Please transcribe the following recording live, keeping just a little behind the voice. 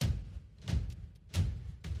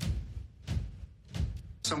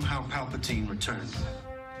Somehow Palpatine returned.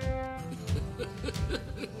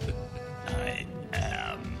 I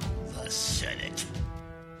am the Senate.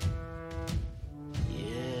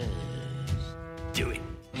 Yes. Do it.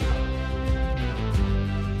 You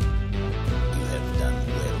have done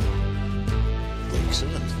well.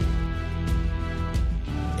 Excellent.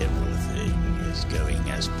 Everything is going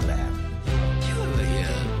as planned. Do you ever hear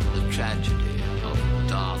the tragedy of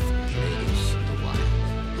Darth Plagueis the Wild?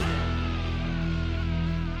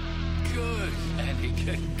 Good,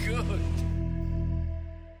 Anakin, good.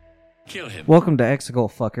 Kill him. Welcome to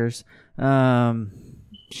Exegol, fuckers.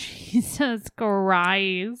 Jesus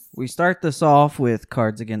Christ. We start this off with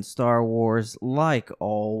Cards Against Star Wars, like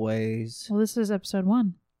always. Well, this is episode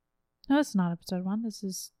 1. No, it's not episode 1. This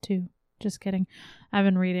is 2. Just kidding. I've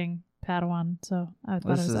been reading Padawan, so I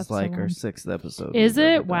thought This it was is like our one. 6th episode. Is we've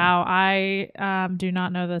ever it? done. Wow. I do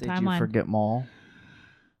not know the Did timeline. you forget Maul?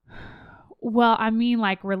 Well, I mean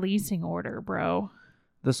like releasing order, bro.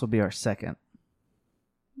 This will be our 2nd,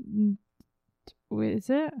 Is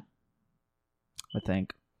it? I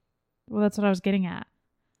think. Well, that's what I was getting at.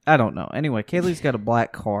 I don't know. Anyway, Kaylee's got a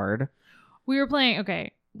black card. We were playing,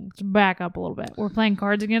 okay, let's back up a little bit. We're playing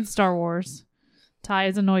Cards Against Star Wars. Ty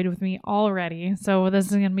is annoyed with me already, so this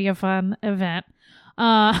is going to be a fun event.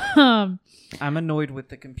 I'm annoyed with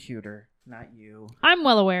the computer, not you. I'm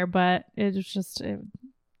well aware, but it was just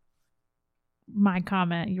my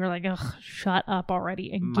comment. You were like, ugh, shut up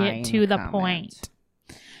already and Mine get to the comment. point.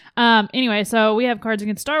 Anyway, so we have Cards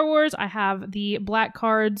Against Star Wars. I have the black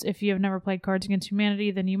cards. If you have never played Cards Against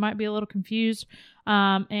Humanity, then you might be a little confused.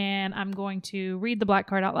 And I'm going to read the black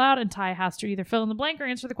card out loud, and Ty has to either fill in the blank or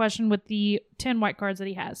answer the question with the 10 white cards that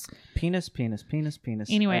he has. Penis.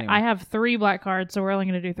 Anyway, I have 3 black cards, so we're only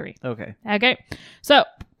going to do 3. Okay. Okay, so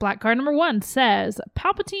black card number 1 says,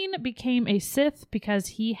 Palpatine became a Sith because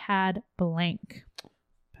he had blank.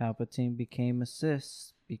 Palpatine became a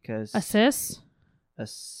Sith because... A Sith? A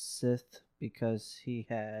Sith because he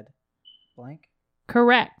had blank?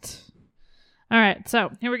 Correct. All right, so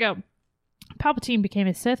here we go. Palpatine became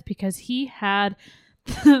a Sith because he had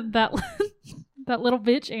that little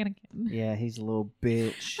bitch Anakin. Yeah, he's a little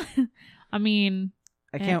bitch. I mean,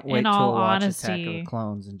 I can't in wait all to watch Attack of honesty- the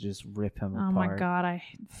Clones and just rip him oh apart. my god,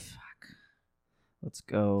 fuck. Let's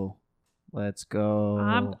go.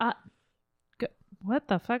 What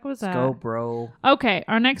the fuck was Let's that? go, bro. Okay,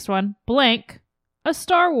 our next one, blank, a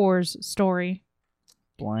Star Wars story.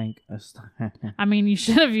 Blank. I mean, you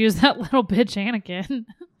should have used that little bitch Anakin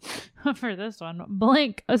for this one.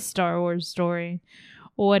 Blank, a Star Wars story.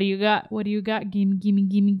 What do you got?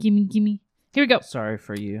 Gimme. Here we go. Sorry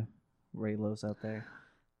for you, Raylos out there.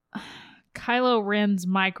 Kylo Ren's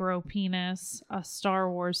micro penis, a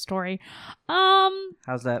Star Wars story.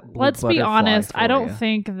 How's that? Blue Let's be butterfly honest. for I don't you?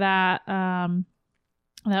 think that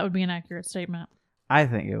that would be an accurate statement. I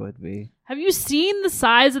think it would be. Have you seen the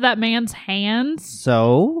size of that man's hands?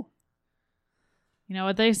 So? You know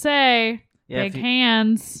what they say. Yeah, Big if you-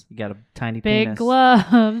 hands, You got a tiny big penis.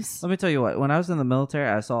 gloves. Let me tell you what. When I was in the military,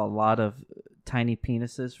 I saw a lot of tiny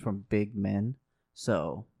penises from big men.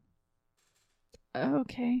 So,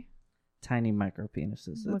 Okay. tiny micro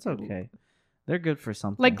penises. It's Look- okay. They're good for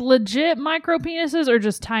something. Like legit micro penises or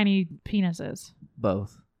just tiny penises?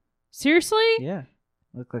 both. Seriously? Yeah.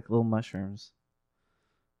 Look like little mushrooms.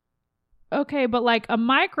 Okay, but like a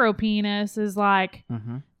micro penis is like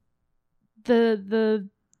Mm-hmm. the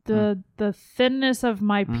thinness of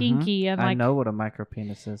my pinky and like I know what a micro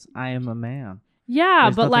penis is. I am a man. yeah,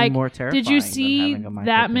 There's but nothing like more did terrifying you than see having a micro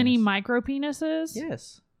that many penis. micro penises?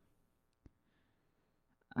 Yes.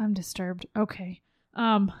 I'm disturbed. Okay.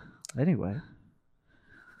 Anyway,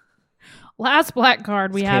 Last black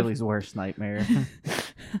card we it's have Kaylee's worst nightmare.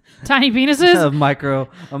 tiny penises.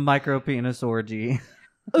 a micro penis orgy.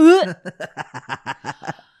 Ugh.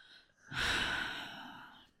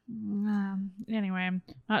 Anyway, I'm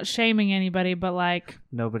not shaming anybody, but like,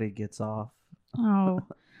 Nobody gets off. oh,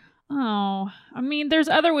 I mean, there's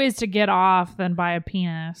other ways to get off than by a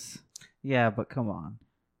penis. Yeah, but come on.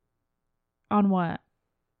 On what?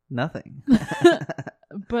 Nothing.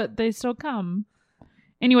 But they still come.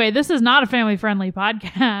 Anyway, this is not a family-friendly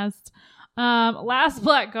podcast. Last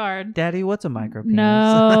black card. Daddy, what's a micro penis?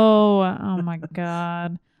 No. Oh my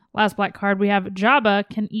god. Last black card. We have Jabba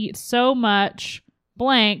can eat so much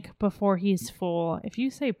blank before he's full. If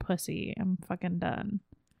you say pussy, I'm fucking done.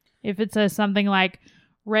 If it says something like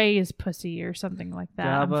Ray is pussy or something like that,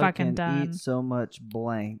 Jabba I'm fucking can done eat so much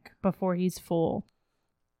blank. before he's full.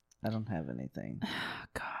 I don't have anything.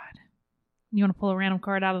 God. You want to pull a random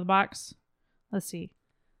card out of the box? Let's see.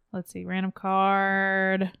 Random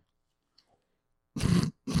card.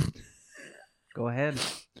 Go ahead.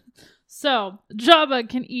 So, Jabba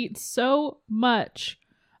can eat so much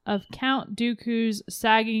of Count Dooku's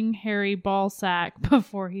sagging hairy ball sack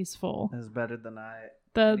before he's full. That's better than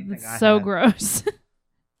That's anything I so had. gross.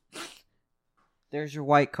 There's your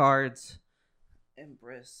white cards.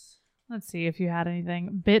 Empress. Let's see if you had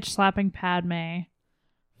anything. Bitch slapping Padme.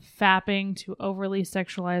 Fapping to overly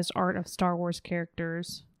sexualized art of Star Wars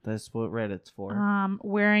characters. That's what Reddit's for.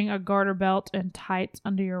 Wearing a garter belt and tights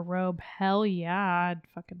under your robe. Hell yeah, I'd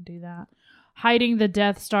fucking do that. Hiding the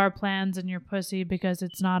Death Star plans in your pussy because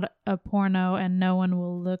it's not a porno and no one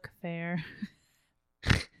will look there.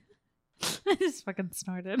 I just fucking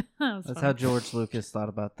snorted. That's That's funny. how George Lucas thought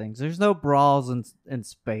about things. There's no brawls in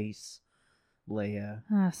space, Leia.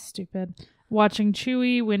 Stupid. Watching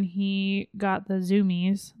Chewie when he got the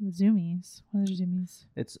zoomies. The zoomies? What are zoomies?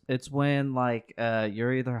 It's when like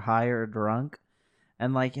you're either high or drunk,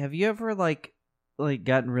 and like have you ever like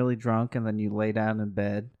gotten really drunk and then you lay down in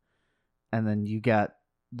bed, and then you got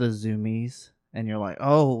the zoomies and you're like,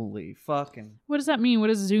 holy fucking. What does that mean? What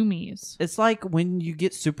is zoomies? It's like when you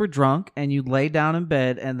get super drunk and you lay down in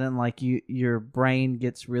bed and then like your brain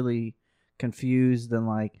gets really confused and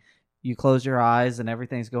like you close your eyes and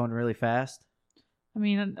everything's going really fast. I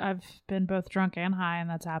mean, I've been both drunk and high, and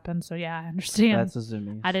that's happened. So yeah, I understand. That's a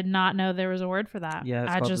zoomies. I did not know there was a word for that. Yeah,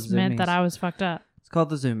 it's I called just the meant that zoomies. I was fucked up. It's called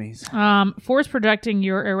the zoomies. Force projecting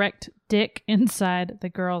your erect dick inside the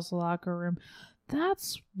girls' locker room.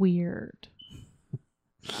 That's weird.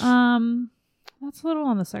 That's a little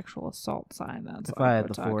on the sexual assault side. That's If like I had we're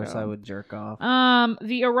the talking. force, I would jerk off.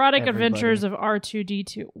 The erotic Everybody. adventures of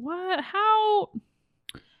R2D2. What?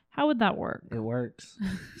 How would that work? It works.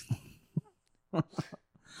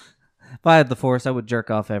 If I had the force, I would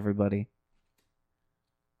jerk off everybody.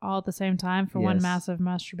 All at the same time for one Yes. massive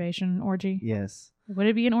masturbation orgy? Yes. Would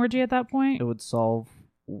it be an orgy at that point? It would solve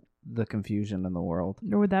the confusion in the world.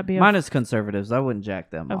 Or would that be Minus conservatives. I wouldn't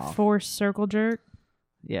jack them a off. force circle jerk?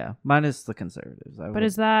 Yeah. Minus the conservatives. But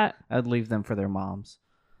is that... I'd leave them for their moms.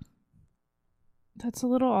 That's a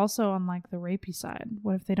little also on like the rapey side.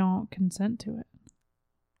 What if they don't consent to it?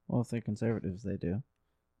 Well, if they're conservatives, they do.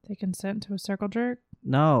 They consent to a circle jerk?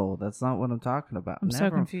 No, that's not what I'm talking about. I'm so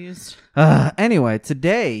Never- confused. Anyway,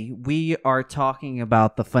 today we are talking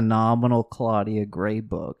about the phenomenal Claudia Gray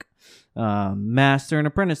book, Master and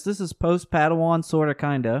Apprentice. This is post-Padawan, sorta,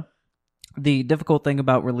 kinda. The difficult thing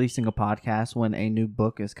about releasing a podcast when a new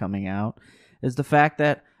book is coming out is the fact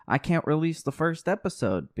that I can't release the first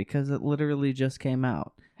episode because it literally just came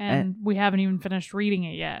out. And we haven't even finished reading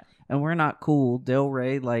it yet. And we're not cool. Del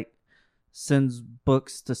Rey, sends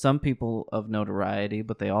books to some people of notoriety,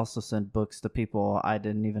 but they also send books to people I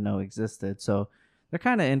didn't even know existed. So they're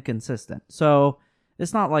kind of inconsistent. So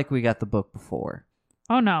it's not like we got the book before.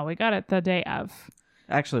 Oh no, we got it the day of.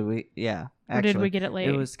 Actually, Or did we get it late?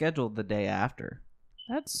 It was scheduled the day after.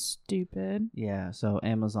 That's stupid. Yeah, so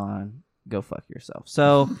Amazon, go fuck yourself.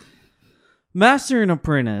 So Master and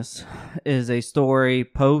Apprentice is a story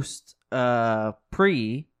pre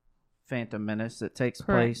Phantom Menace that takes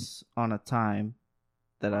Correct. place on a time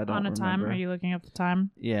that I don't On a remember. time? Are you looking up the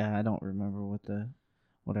time? Yeah, I don't remember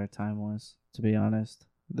what our time was, to be honest.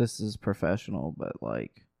 This is professional, but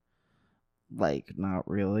like not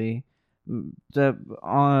really.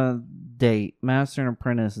 On date, Master and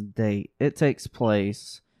Apprentice date, it takes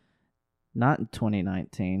place not in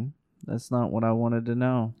 2019. That's not what I wanted to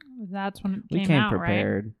know. That's when it We came came out,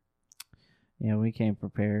 prepared. Yeah, we came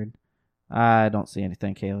prepared. I don't see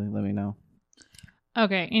anything, Kaylee. Let me know. right?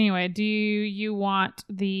 Okay, anyway, do you want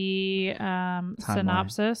the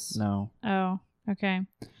synopsis? No. Oh, okay.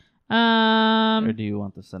 Or do you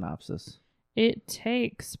want the synopsis? It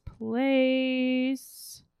takes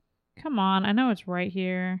place... Come on, I know it's right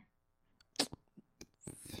here.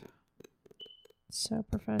 So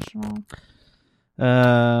professional.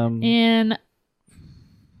 In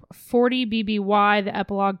 40 BBY, the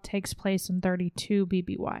epilogue takes place in 32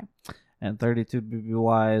 BBY. And 32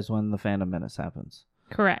 BBY is when the Phantom Menace happens.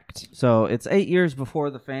 Correct. So it's 8 years before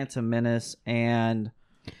the Phantom Menace, and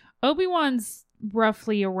Obi-Wan's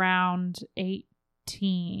roughly around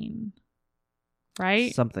 18,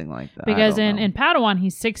 right? something like that. Because I don't know. in Padawan,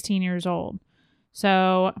 he's 16 years old.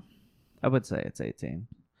 So I would say it's 18.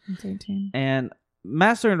 it's 18. And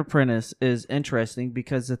Master and Apprentice is interesting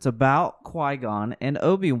because it's about Qui-Gon and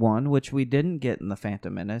Obi-Wan, which we didn't get in the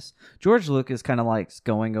Phantom Menace. George Lucas kind of likes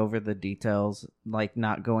going over the details, like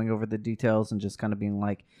not going over the details and just kind of being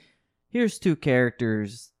like, here's two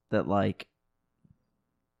characters that like,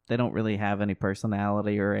 they don't really have any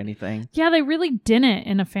personality or anything. Yeah, they really didn't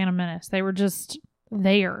in a Phantom Menace. They were just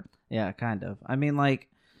there. Yeah, kind of. I mean, like,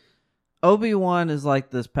 Obi-Wan is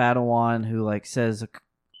like this Padawan who like says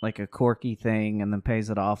like a quirky thing and then pays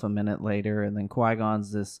it off a minute later. And then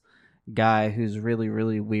Qui-Gon's this guy who's really,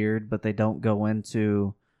 really weird, but they don't go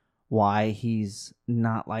into why he's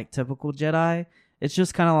not like typical Jedi. It's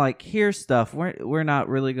just kind of like, here's stuff. We're not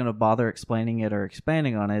really going to bother explaining it or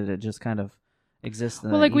expanding on it. It just kind of exists in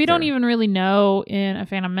Well, the like, we don't ether. even really know in A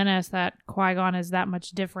Phantom Menace that Qui-Gon is that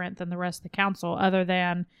much different than the rest of the council, other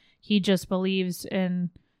than he just believes in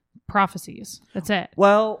prophecies. That's it.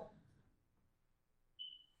 Well,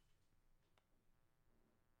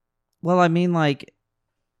 I mean, like,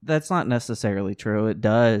 that's not necessarily true. It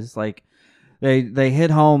does. Like, they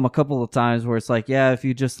hit home a couple of times where it's like, yeah, if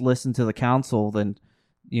you just listen to the council, then,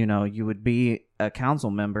 you know, you would be a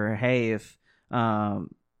council member. Hey, if,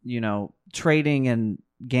 you know, trading and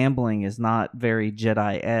gambling is not very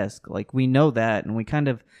Jedi-esque. Like, we know that, and we kind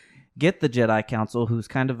of get the Jedi Council, who's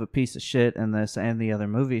kind of a piece of shit in this and the other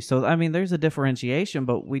movie. So, I mean, there's a differentiation,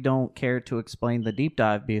 but we don't care to explain the deep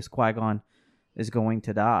dive because Qui-Gon is going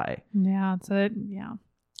to die. Yeah, it's it. Yeah.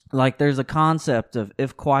 Like, there's a concept of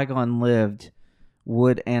if Qui-Gon lived,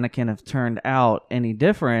 would Anakin have turned out any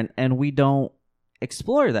different? And we don't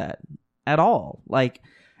explore that at all. Like,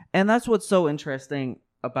 and that's what's so interesting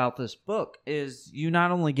about this book is you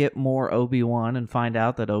not only get more Obi-Wan and find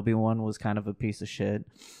out that Obi-Wan was kind of a piece of shit,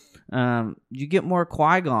 you get more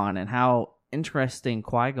Qui-Gon and how interesting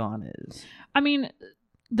Qui-Gon is. I mean,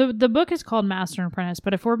 the book is called Master and Apprentice,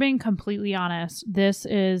 but if we're being completely honest, this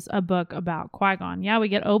is a book about Qui-Gon. Yeah, we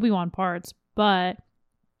get Obi-Wan parts, but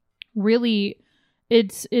really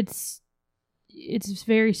it's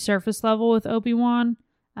very surface level with Obi-Wan,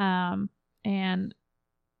 and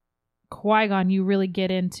Qui-Gon, you really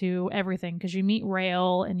get into everything because you meet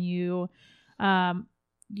Rael and you have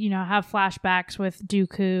flashbacks with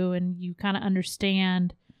Dooku, and you kind of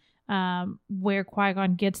understand where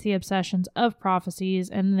Qui-Gon gets the obsessions of prophecies,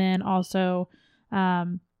 and then also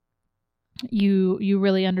you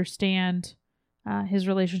really understand his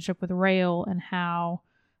relationship with Rael and how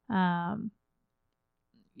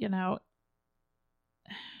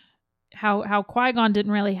how Qui-Gon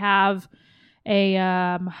didn't really have a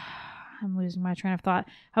I'm losing my train of thought.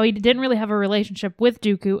 How he didn't really have a relationship with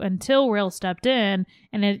Dooku until Rael stepped in,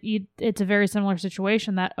 and it's a very similar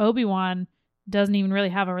situation that Obi-Wan doesn't even really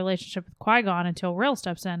have a relationship with Qui-Gon until Rael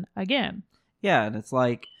steps in again. Yeah, and it's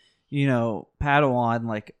like, you know, Padawan,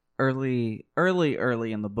 like early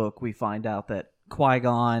in the book, we find out that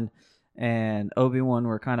Qui-Gon and Obi-Wan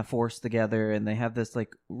were kind of forced together, and they have this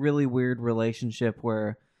like really weird relationship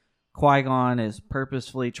where Qui-Gon is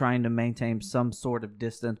purposefully trying to maintain some sort of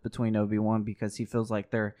distance between Obi-Wan because he feels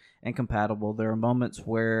like they're incompatible. There are moments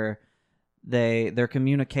where their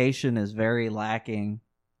communication is very lacking,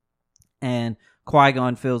 and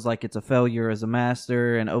Qui-Gon feels like it's a failure as a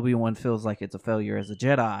master, and Obi-Wan feels like it's a failure as a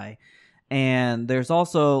Jedi. And there's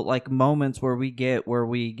also like moments where we get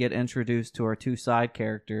introduced to our two side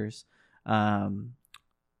characters.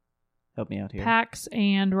 Help me out here. Pax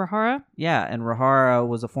and Rahara. Yeah, and Rahara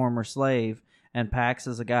was a former slave, and Pax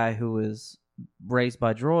is a guy who was raised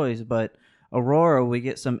by droids. But Aurora, we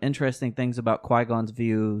get some interesting things about Qui-Gon's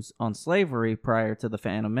views on slavery prior to the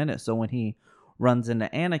Phantom Menace. So when he runs into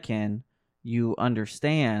Anakin, you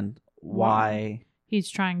understand why he's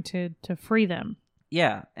trying to free them.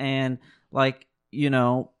 Yeah, and like, you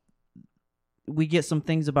know, we get some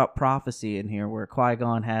things about prophecy in here where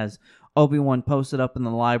Qui-Gon has Obi-Wan posted up in the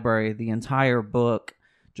library the entire book,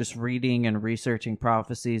 just reading and researching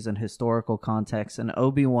prophecies and historical context, and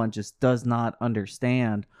Obi-Wan just does not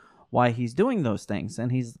understand why he's doing those things,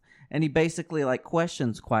 and he basically like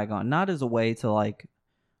questions Qui-Gon, not as a way to like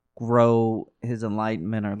grow his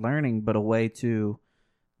enlightenment or learning, but a way to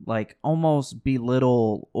like almost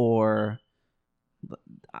belittle or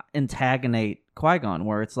antagonate Qui-Gon,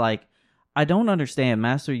 where it's like, I don't understand.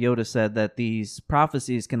 Master Yoda said that these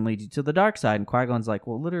prophecies can lead you to the dark side. And Qui-Gon's like,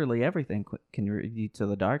 well, literally everything can lead you to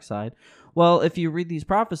the dark side. Well, if you read these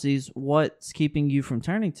prophecies, what's keeping you from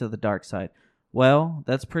turning to the dark side? Well,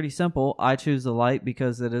 that's pretty simple. I choose the light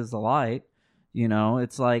because it is the light. You know,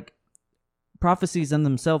 it's like prophecies in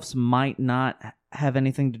themselves might not have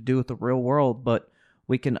anything to do with the real world, but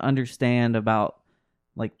we can understand about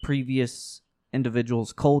like previous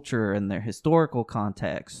individuals' culture and their historical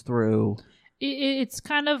context through. It's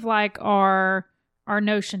kind of like our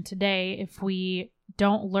notion today. If we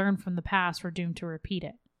don't learn from the past, we're doomed to repeat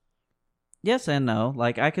it. Yes and no.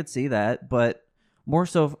 Like, I could see that, but more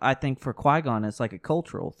so, I think for Qui-Gon, it's like a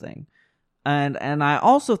cultural thing. And I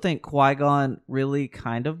also think Qui-Gon really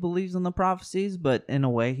kind of believes in the prophecies, but in a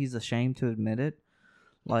way, he's ashamed to admit it.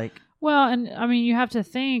 Like, well, and I mean, you have to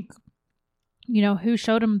think, you know, who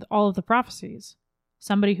showed him all of the prophecies?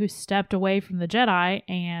 somebody who stepped away from the Jedi,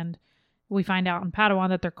 and we find out in Padawan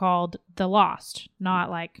that they're called the Lost, not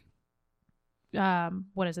like,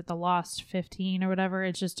 what is it, the Lost 15 or whatever.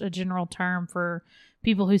 It's just a general term for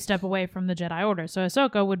people who step away from the Jedi Order. So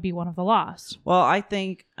Ahsoka would be one of the Lost. Well, I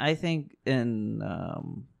think in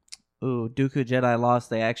Dooku Jedi Lost,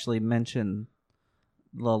 they actually mention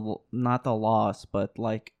not the Lost, but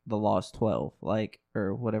like the Lost 12, like,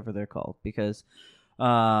 or whatever they're called, because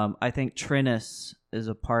I think Trinus is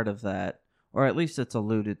a part of that, or at least it's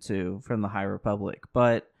alluded to from the High Republic.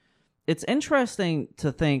 But it's interesting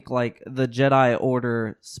to think like the Jedi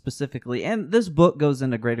Order specifically, and this book goes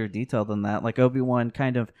into greater detail than that. Like Obi-Wan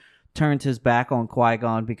kind of turned his back on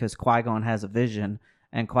Qui-Gon because Qui-Gon has a vision,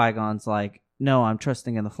 and Qui-Gon's like, no, I'm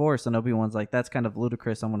trusting in the Force, and Obi-Wan's like, that's kind of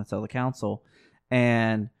ludicrous, I'm going to tell the Council.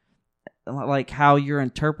 And like how your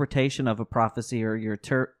interpretation of a prophecy or your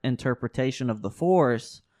interpretation of the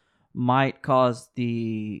Force might cause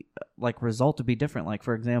the like result to be different. Like,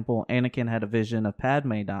 for example, Anakin had a vision of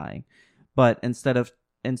Padme dying, but instead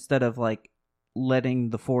of like letting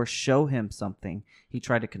the Force show him something, he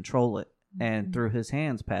tried to control it, and through his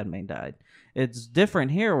hands Padme died. It's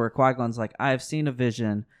different here where Qui-Gon's like, I've seen a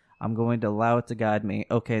vision, I'm going to allow it to guide me.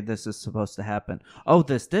 Okay, this is supposed to happen. Oh,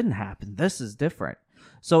 this didn't happen. This is different.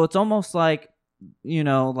 So it's almost like, you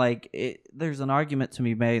know, like there's an argument to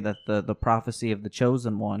be made that the prophecy of the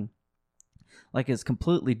Chosen One like is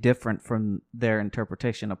completely different from their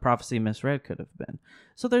interpretation. A prophecy misread could have been.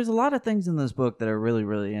 So there's a lot of things in this book that are really,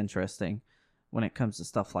 really interesting when it comes to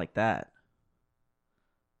stuff like that.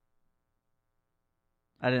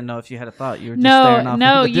 I didn't know if you had a thought. You were just staring off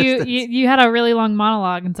into the distance. you had a really long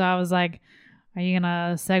monologue, and so I was like, are you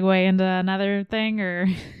gonna segue into another thing, or?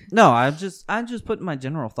 No, I'm just putting my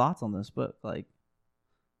general thoughts on this book. Like,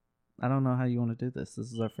 I don't know how you want to do this.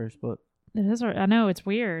 This is our first book. It is. I know, it's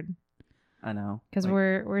weird. I know, because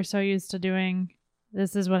we're so used to doing.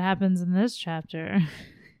 This is what happens in this chapter.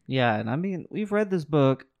 Yeah, and I mean, we've read this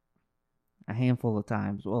book a handful of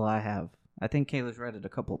times. Well, I have. I think Kayla's read it a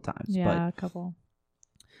couple of times. Yeah, but a couple.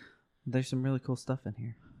 There's some really cool stuff in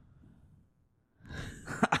here.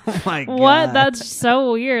 Oh my god! What? That's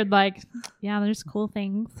so weird. Like, yeah, there's cool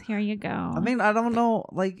things. Here you go. I mean, I don't know.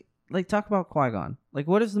 Like talk about Qui-Gon. Like,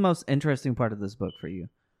 what is the most interesting part of this book for you?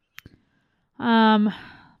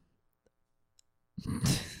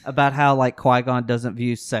 About how like Qui-Gon doesn't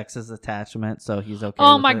view sex as attachment, so he's okay.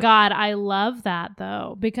 Oh with my it. god, I love that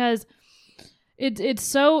though, because it's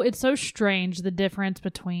so strange, the difference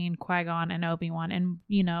between Qui-Gon and Obi-Wan. And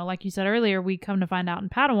you know, like you said earlier, we come to find out in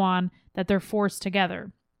Padawan that they're forced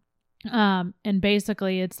together. And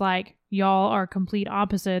basically it's like y'all are complete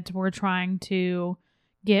opposites. We're trying to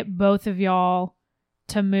get both of y'all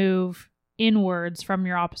to move inwards from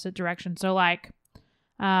your opposite direction. So like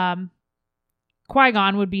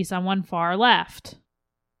Qui-Gon would be someone far left.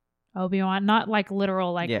 Obi-Wan, not like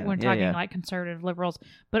literal, like we're talking like conservative liberals,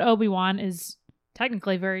 but Obi-Wan is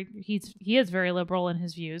technically he is very liberal in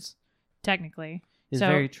his views, technically. He's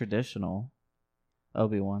very traditional.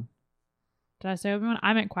 Obi-Wan. Did I say Obi-Wan?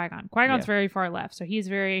 I meant Qui-Gon. Qui-Gon's very far left, so he's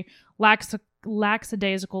very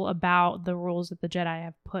lackadaisical about the rules that the Jedi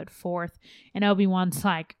have put forth. And Obi-Wan's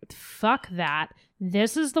like, fuck that.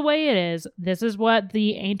 This is the way it is. This is what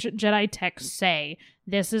the ancient Jedi texts say.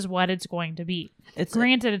 This is what it's going to be.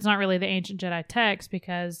 Granted, it's not really the ancient Jedi text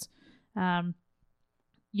because,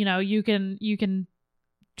 you know, you can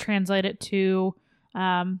translate it to,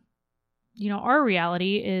 you know, our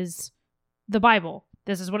reality is the Bible.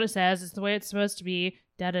 This is what it says. It's the way it's supposed to be.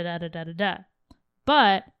 Da da da da da da da.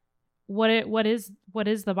 But what is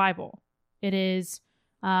the Bible? It is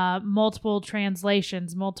multiple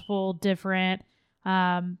translations, multiple different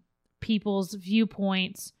people's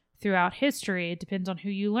viewpoints throughout history. It depends on who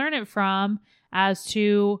you learn it from as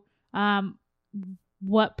to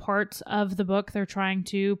what parts of the book they're trying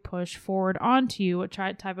to push forward onto you, what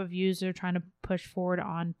type of views they're trying to push forward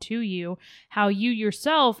onto you, how you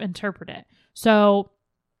yourself interpret it. So,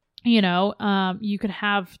 you know, you could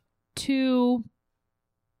have two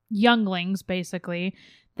younglings, basically,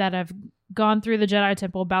 that have gone through the Jedi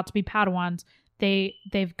Temple, about to be Padawans.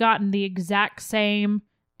 They've gotten the exact same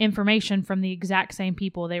information from the exact same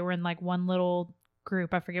people. They were in like one little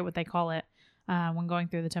group. I forget what they call it when going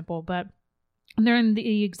through the temple, but they're in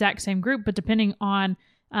the exact same group. But depending on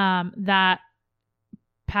that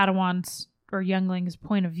Padawan's or youngling's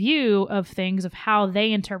point of view of things, of how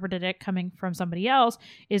they interpreted it coming from somebody else,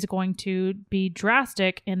 is going to be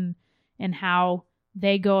drastic in how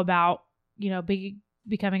they go about, you know,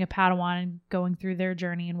 becoming a Padawan and going through their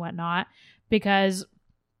journey and whatnot. Because,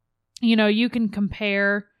 you know, you can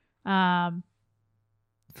compare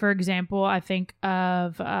For example, I think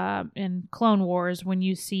of in Clone Wars when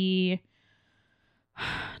you see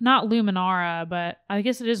not Luminara, but I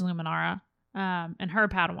guess it is Luminara, and her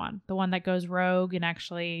Padawan, the one that goes rogue and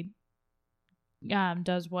actually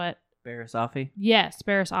does what? Barriss Offee? Yes,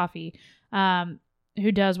 Barriss Offee,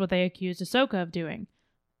 who does what they accused Ahsoka of doing.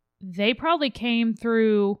 They probably came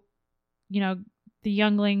through, the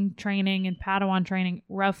youngling training and Padawan training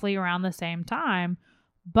roughly around the same time,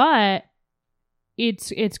 but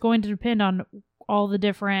it's going to depend on all the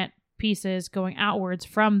different pieces going outwards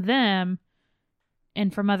from them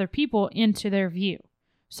and from other people into their view.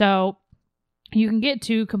 So you can get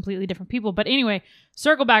two completely different people. But anyway,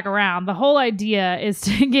 circle back around. The whole idea is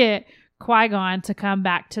to get Qui-Gon to come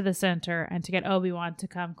back to the center and to get Obi-Wan to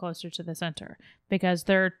come closer to the center, because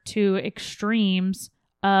they're two extremes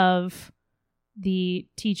of the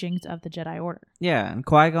teachings of the Jedi Order. Yeah, and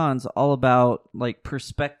Qui-Gon's all about like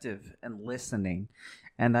perspective and listening,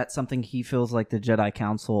 and that's something he feels like the Jedi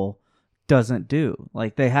Council doesn't do.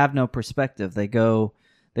 Like, they have no perspective. They go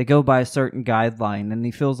by a certain guideline, and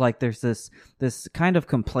he feels like there's this kind of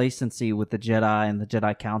complacency with the Jedi and the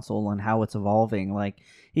Jedi Council and how it's evolving. Like,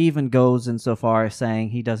 he even goes insofar as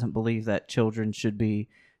saying he doesn't believe that children should be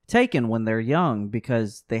taken when they're young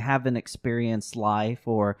because they haven't experienced life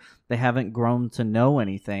or they haven't grown to know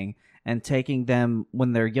anything, and taking them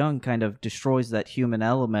when they're young kind of destroys that human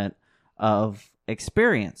element of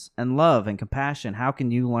experience and love and compassion. How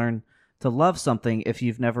can you learn to love something if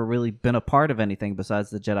you've never really been a part of anything besides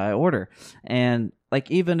the Jedi Order? And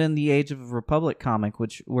like, even in the Age of Republic comic,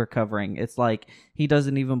 which we're covering, it's like he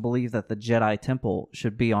doesn't even believe that the Jedi Temple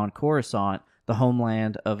should be on Coruscant, the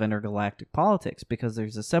homeland of intergalactic politics, because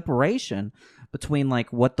there's a separation between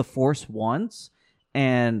like what the Force wants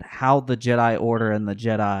and how the Jedi Order and the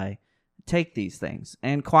Jedi take these things.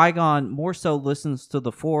 And Qui-Gon more so listens to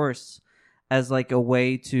the Force as like a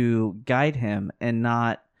way to guide him and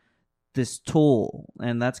not this tool.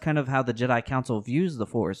 And that's kind of how the Jedi Council views the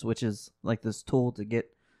Force, which is like this tool to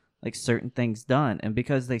get like certain things done. And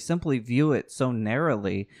because they simply view it so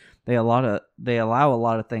narrowly, they allow a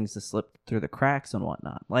lot of things to slip through the cracks and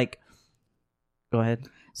whatnot. Like, go ahead.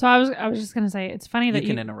 So I was just gonna say, it's funny that you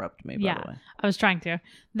can interrupt me. By the way, I was trying to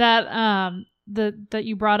that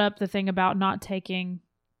you brought up the thing about not taking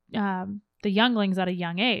the younglings at a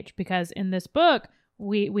young age, because in this book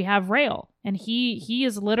we have Rael, and he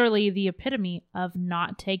is literally the epitome of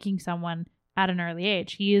not taking someone at an early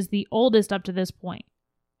age. He is the oldest up to this point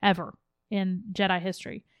ever in Jedi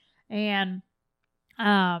history. And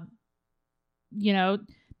they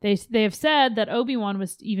have said that Obi-Wan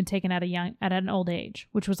was even taken at an old age,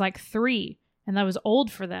 which was like 3, and that was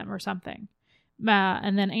old for them or something.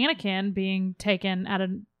 And then Anakin being taken at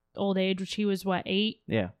an old age, which he was 8?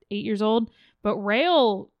 Yeah, 8 years old. But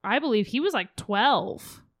Rael, I believe he was like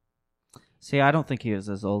 12. See, I don't think he was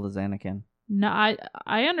as old as Anakin. No,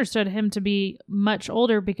 I understood him to be much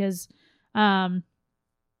older because,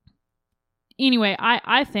 anyway,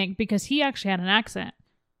 I think because he actually had an accent.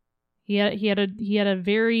 He had a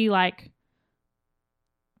very like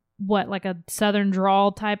a Southern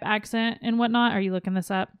drawl type accent and whatnot. Are you looking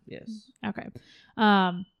this up? Yes. Okay.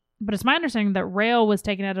 But it's my understanding that Rael was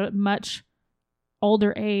taken at a much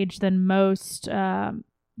older age than most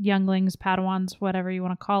younglings, Padawans, whatever you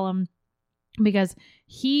want to call them, because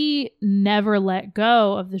he never let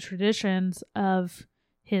go of the traditions of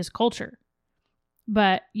his culture.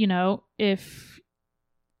 But, if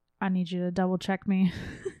I need you to double check me.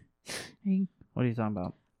 What are you talking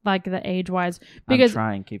about? Like the age-wise. Because I'm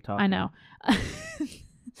trying, keep talking. I know.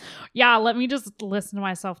 Yeah, let me just listen to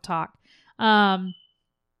myself talk. But,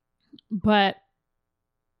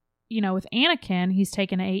 with Anakin, he's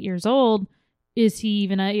taken at 8 years old. Is he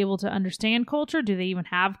even able to understand culture? Do they even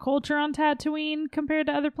have culture on Tatooine compared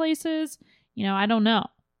to other places? I don't know.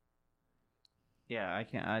 Yeah, I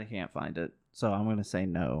can't find it. So I'm going to say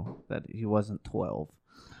no, that he wasn't 12.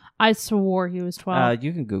 I swore he was 12.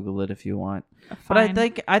 You can Google it if you want. Fine.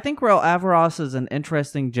 But I think Rael Averross is an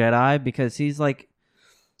interesting Jedi because he's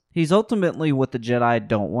ultimately what the Jedi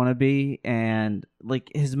don't want to be, and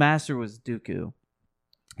like his master was Dooku.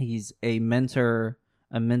 He's a mentor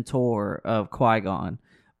of Qui-Gon,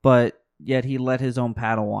 but yet he let his own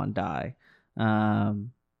Padawan die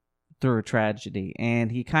through a tragedy,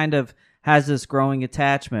 and he kind of has this growing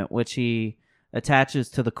attachment, which he attaches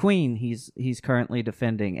to the Queen he's currently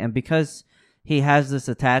defending. And because he has this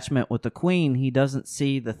attachment with the Queen, he doesn't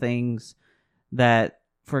see the things that,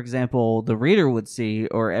 for example, the reader would see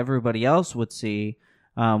or everybody else would see,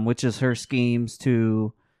 which is her schemes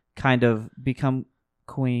to kind of become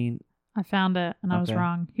Queen. I found it, and I was Okay.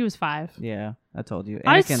 wrong. He was 5. Yeah, I told you.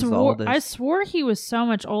 I Anakin's the swore oldest. he was so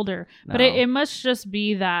much older, but No. it must just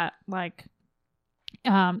be that like,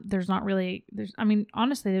 there's not really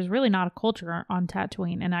honestly, there's really not a culture on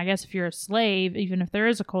Tatooine, and I guess if you're a slave, even if there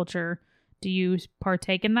is a culture, do you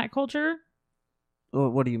partake in that culture?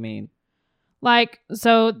 What do you mean? Like,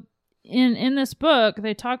 so in this book,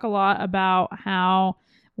 they talk a lot about how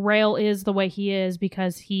Rael is the way he is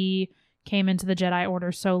because he came into the Jedi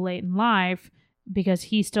Order so late in life, because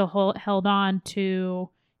he still held on to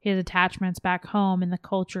his attachments back home in the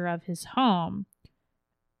culture of his home.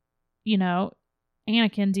 You know,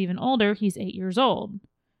 Anakin's even older. He's 8 years old.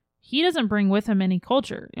 He doesn't bring with him any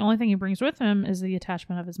culture. The only thing he brings with him is the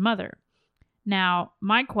attachment of his mother. Now,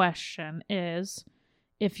 my question is,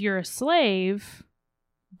 if you're a slave,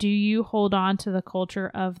 do you hold on to the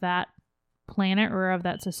culture of that planet or of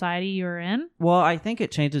that society you're in? Well, I think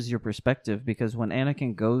it changes your perspective, because when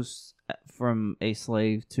Anakin goes from a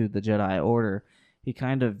slave to the Jedi Order, he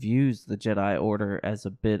kind of views the Jedi Order as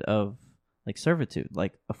a bit of like servitude,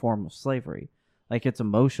 like a form of slavery. Like it's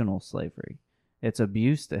emotional slavery. It's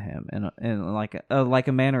abuse to him, and like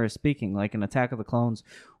a manner of speaking. Like in Attack of the Clones,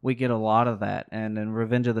 we get a lot of that, and in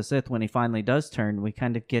Revenge of the Sith, when he finally does turn, we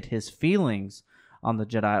kind of get his feelings on the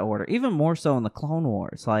Jedi Order. Even more so in the Clone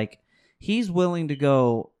Wars, like he's willing to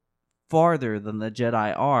go farther than the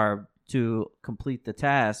Jedi are to complete the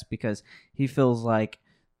task because he feels like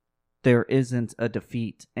there isn't a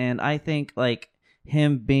defeat. And I think like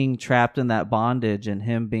him being trapped in that bondage and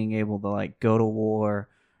him being able to like go to war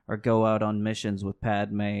or go out on missions with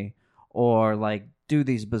Padme or like do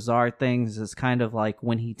these bizarre things is kind of like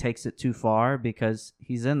when he takes it too far, because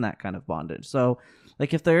he's in that kind of bondage. So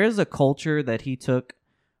like if there is a culture that he took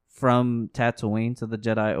from Tatooine to the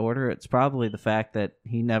Jedi Order, it's probably the fact that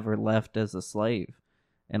he never left as a slave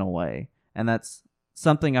in a way. And that's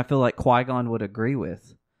something I feel like Qui-Gon would agree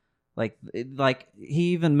with. Like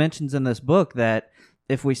he even mentions in this book that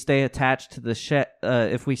if we stay attached to the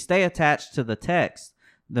text,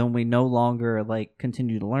 then we no longer like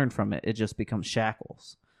continue to learn from it. It just becomes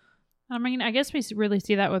shackles. I mean, I guess we really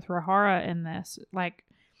see that with Rahara in this. Like,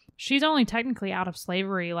 she's only technically out of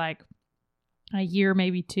slavery like a year,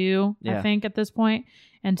 maybe 2, Yeah. I think, at this point.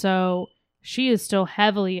 And so she is still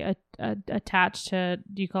heavily attached to,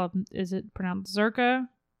 do you call it, is it pronounced Zerka?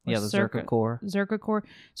 Or Yeah, the Zerka core. Zerka core.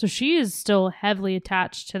 So she is still heavily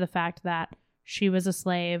attached to the fact that she was a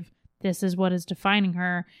slave. This is what is defining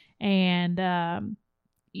her. And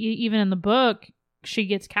even in the book, she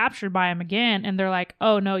gets captured by him again, and they're like,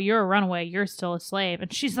 "Oh no, you're a runaway. You're still a slave."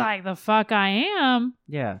 And she's like, "The fuck I am."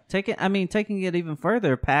 Yeah, taking it even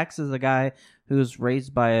further, Pax is a guy who's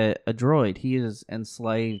raised by a droid. He is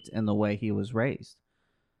enslaved in the way he was raised,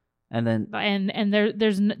 and then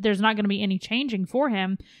there's not going to be any changing for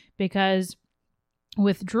him, because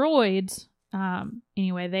with droids,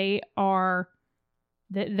 anyway,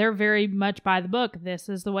 they're very much by the book. This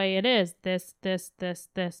is the way it is. This.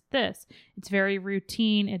 It's very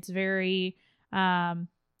routine. It's very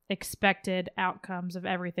expected outcomes of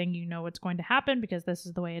everything. You know what's going to happen because this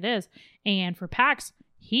is the way it is. And for Pax,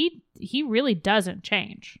 he really doesn't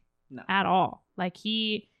change at all. Like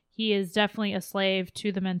he is definitely a slave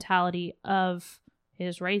to the mentality of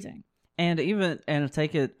his raising. And to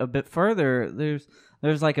take it a bit further,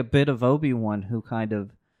 there's like a bit of Obi-Wan who kind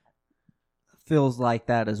of feels like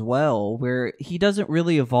that as well, where he doesn't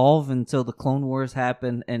really evolve until the Clone Wars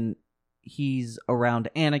happen and he's around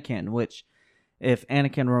Anakin, which if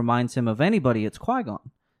Anakin reminds him of anybody, it's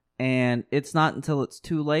Qui-Gon. And it's not until it's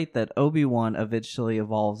too late that Obi-Wan eventually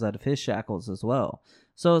evolves out of his shackles as well.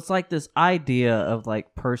 So it's like this idea of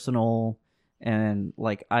like personal and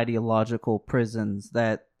like ideological prisons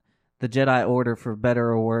that the Jedi Order, for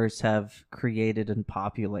better or worse, have created and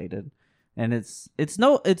populated. And it's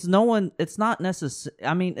not necessary.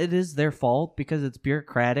 I mean, it is their fault because it's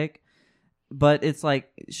bureaucratic, but it's like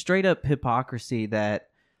straight up hypocrisy that,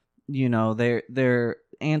 you know, they're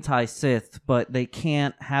anti-Sith, but they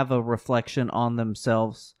can't have a reflection on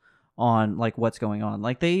themselves on like what's going on.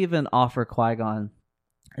 Like they even offer Qui-Gon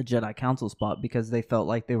a Jedi Council spot because they felt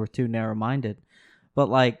like they were too narrow-minded. But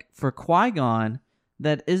like for Qui-Gon,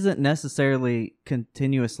 that isn't necessarily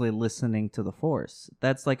continuously listening to the Force.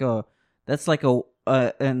 That's like an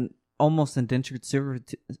almost indentured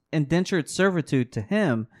servitude to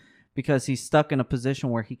him, because he's stuck in a position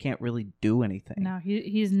where he can't really do anything. No,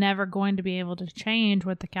 he's never going to be able to change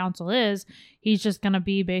what the council is. He's just going to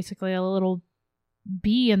be basically a little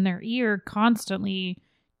bee in their ear, constantly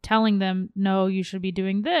telling them, no, you should be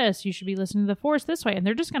doing this. You should be listening to the Force this way. And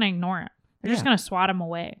they're just going to ignore it. They're just gonna swat him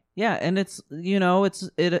away. Yeah, and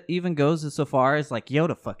it even goes so far as like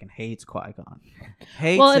Yoda fucking hates Qui-Gon.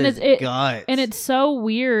 Hates his guts. And it's so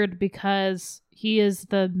weird because he is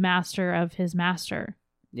the master of his master.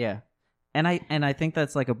 Yeah. And I think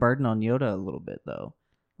that's like a burden on Yoda a little bit though.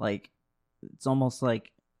 Like it's almost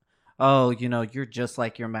like, oh, you're just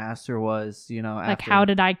like your master was, Like, how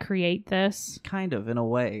did I create this? Kind of, in a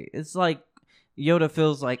way. It's like Yoda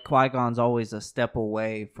feels like Qui-Gon's always a step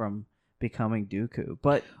away from becoming Dooku.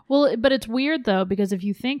 But it's weird though, because if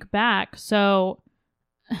you think back, so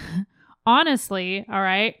honestly, all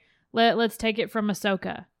right, let's take it from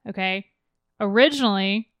Ahsoka, okay?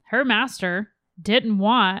 Originally, her master didn't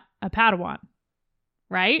want a Padawan,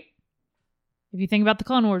 right? If you think about the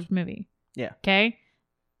Clone Wars movie. Yeah. Okay?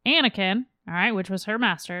 Anakin, all right, which was her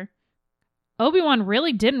master, Obi-Wan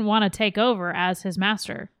really didn't want to take over as his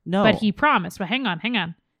master. No. But he promised. But hang on,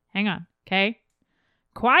 okay?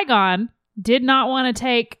 Qui-Gon did not want to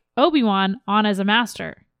take Obi-Wan on as a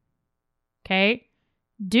master. Okay?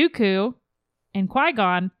 Dooku and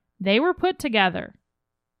Qui-Gon, they were put together.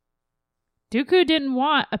 Dooku didn't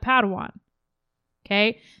want a Padawan.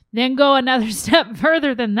 Okay? Then go another step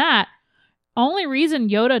further than that. Only reason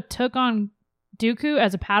Yoda took on Dooku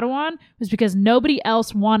as a Padawan was because nobody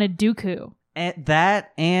else wanted Dooku.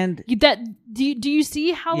 Do you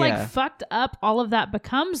see how like fucked up all of that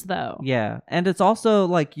becomes though? Yeah, and it's also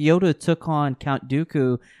like Yoda took on Count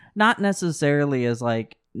Dooku not necessarily as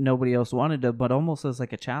like nobody else wanted to, but almost as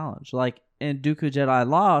like a challenge. Like in Dooku Jedi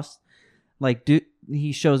Lost, like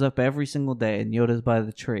he shows up every single day and Yoda's by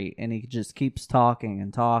the tree and he just keeps talking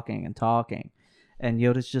and talking and talking, and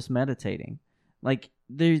Yoda's just meditating. Like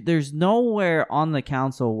there's nowhere on the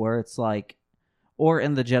council where it's like, or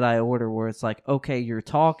in the Jedi Order where it's like, okay, you're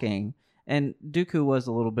talking. And Dooku was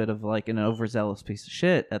a little bit of like an overzealous piece of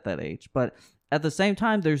shit at that age. But at the same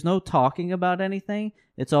time, there's no talking about anything.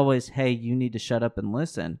 It's always, hey, you need to shut up and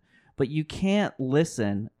listen. But you can't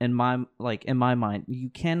listen, in my mind, you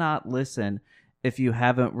cannot listen if you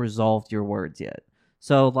haven't resolved your words yet.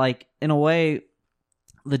 So like, in a way,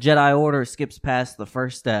 the Jedi Order skips past the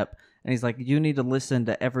first step. And he's like, you need to listen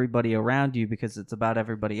to everybody around you because it's about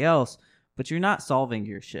everybody else. But you're not solving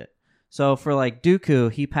your shit. So for like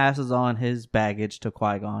Dooku, he passes on his baggage to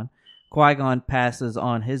Qui-Gon. Qui-Gon passes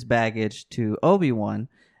on his baggage to Obi-Wan.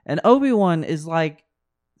 And Obi-Wan is like,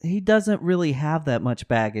 he doesn't really have that much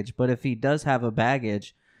baggage. But if he does have a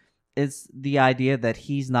baggage, it's the idea that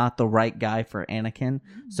he's not the right guy for Anakin.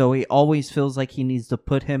 So he always feels like he needs to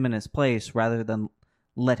put him in his place rather than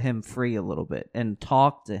let him free a little bit and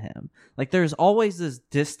talk to him. Like there's always this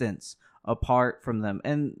distance apart from them,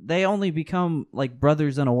 and they only become like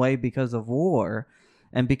brothers in a way because of war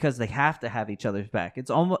and because they have to have each other's back.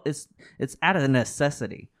 It's almost it's out of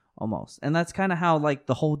necessity almost. And that's kind of how like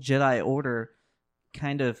the whole Jedi Order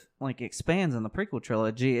kind of like expands in the prequel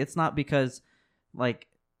trilogy. It's not because like,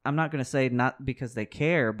 I'm not going to say not because they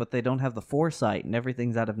care, but they don't have the foresight and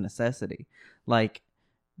everything's out of necessity. Like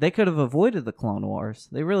they could have avoided the Clone Wars.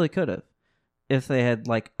 They really could have, if they had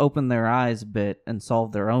like opened their eyes a bit and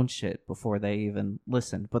solved their own shit before they even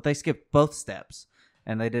listened. But they skipped both steps,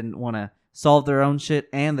 and they didn't want to solve their own shit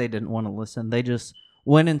and they didn't want to listen. They just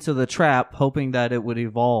went into the trap hoping that it would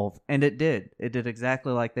evolve, and it did. It did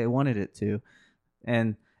exactly like they wanted it to,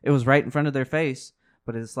 and it was right in front of their face.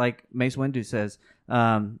 But it's like Mace Windu says,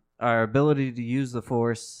 our ability to use the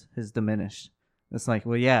Force has diminished. It's like,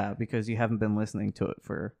 well, yeah, because you haven't been listening to it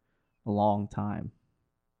for a long time.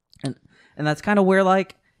 And that's kind of where,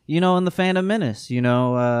 like, in the Phantom Menace,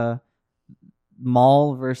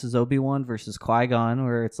 Maul versus Obi-Wan versus Qui-Gon,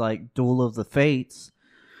 where it's like Duel of the Fates,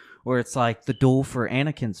 where it's like the duel for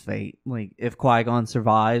Anakin's fate. Like, if Qui-Gon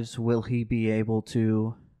survives, will he be able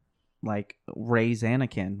to, like, raise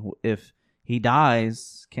Anakin? If he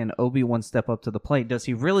dies, can Obi-Wan step up to the plate? Does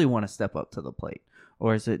he really want to step up to the plate?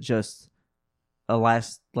 Or is it just a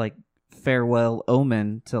last, like, farewell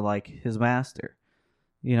omen to, like, his master?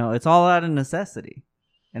 It's all out of necessity,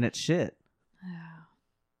 and it's shit.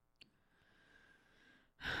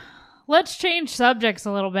 Let's change subjects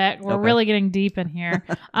a little bit. We're really getting deep in here.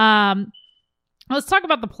 Let's talk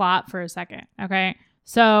about the plot for a second, okay?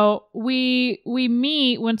 So we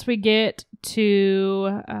meet once we get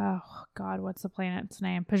to what's the planet's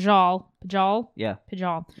name? Pajal. Yeah.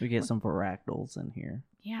 Pajal. We get some Varactyls in here.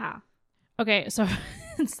 Yeah. Okay, so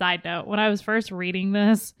side note, when I was first reading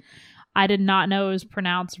this, I did not know it was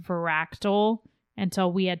pronounced Varactyl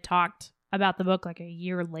until we had talked about the book like a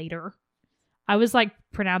year later. I was like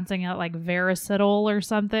pronouncing it like Vericidal or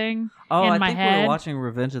something Oh, in I my think we head. were watching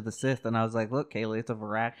Revenge of the Sith, and I was like, "Look, Kaylee, it's a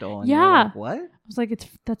Varactyl." And Yeah. you were like, what? I was like,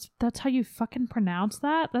 that's how you fucking pronounce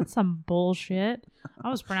that? That's some bullshit. I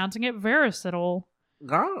was pronouncing it Vericidal.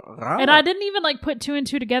 And I didn't even like put two and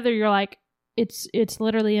two together. You're like, it's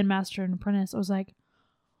literally in Master and Apprentice. I was like,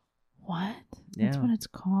 what? That's Yeah. what it's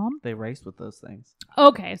called? They raced with those things.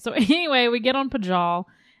 Okay, so anyway, we get on Pajal.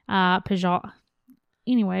 Pajal.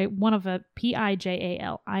 Anyway, one of a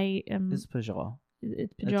Pijal. I am. It's Pajal.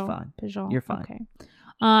 It's It's Pajal. fine. Pajal. You're fine. Okay.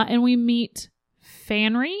 And we meet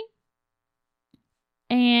Fanry.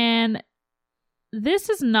 And this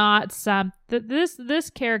is not this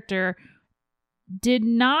character did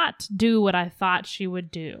not do what I thought she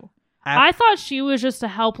would do. I thought she was just a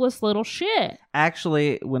helpless little shit.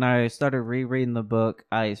 Actually, when I started rereading the book,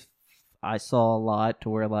 I saw a lot to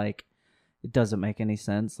where like it doesn't make any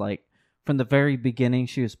sense. Like from the very beginning,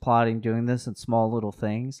 she was plotting doing this in small little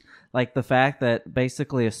things, like the fact that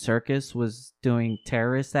basically a circus was doing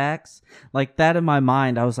terrorist acts. Like that in my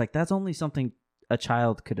mind, I was like, that's only something a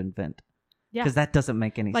child could invent. Yeah, because that doesn't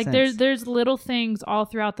make any like sense. there's little things all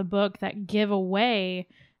throughout the book that give away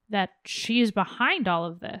that she's behind all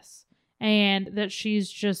of this, and that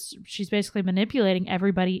she's basically manipulating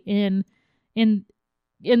everybody in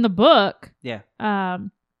the book,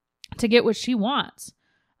 to get what she wants.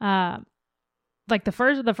 Like the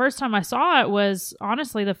first time I saw it was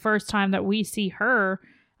honestly the first time that we see her,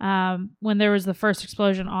 when there was the first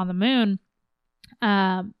explosion on the moon.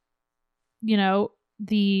 You know,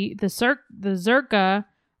 the Zerka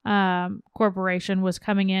corporation was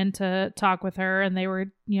coming in to talk with her, and they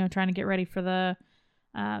were, you know, trying to get ready for the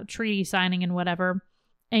treaty signing and whatever.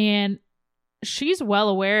 And she's well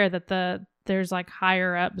aware that there's like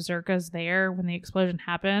higher up Zerkas there when the explosion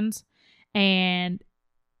happens. And,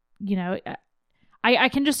 you know, I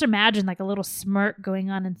can just imagine like a little smirk going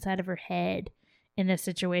on inside of her head in this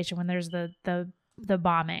situation when there's the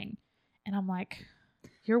bombing. And I'm like,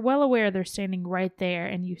 you're well aware they're standing right there,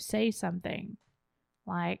 and you say something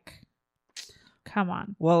like, come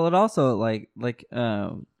on. Well, it also like my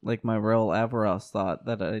Raul Avaros thought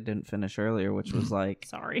that I didn't finish earlier, which was like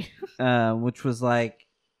Sorry. which was like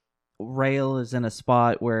Rail is in a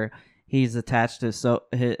spot where he's attached himself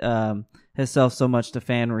so much to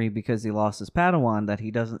Fanry because he lost his Padawan that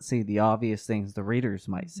he doesn't see the obvious things the readers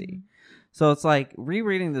might see. So it's like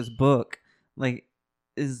rereading this book, like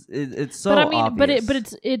it's so obvious. But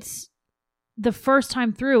it's the first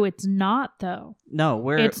time through. It's not though. No,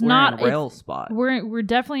 we're not in Rail's spot. We're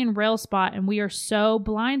definitely in Rail's spot, and we are so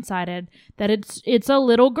blindsided that it's a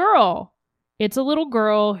little girl. It's a little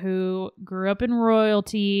girl who grew up in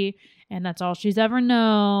royalty, and that's all she's ever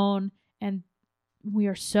known. And we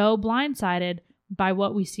are so blindsided by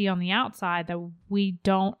what we see on the outside that we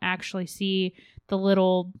don't actually see the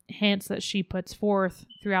little hints that she puts forth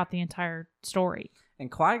throughout the entire story.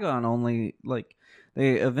 And Qui-Gon only, like,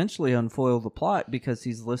 they eventually unfoil the plot because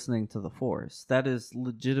he's listening to the Force. That is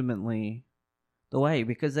legitimately the way,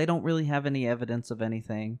 because they don't really have any evidence of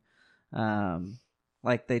anything.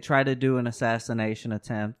 Like, they try to do an assassination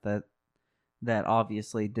attempt that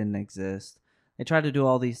obviously didn't exist. They tried to do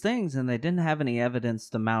all these things, and they didn't have any evidence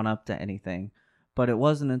to mount up to anything. But it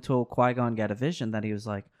wasn't until Qui-Gon got a vision that he was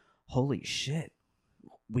like, holy shit,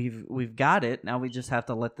 we've got it. Now we just have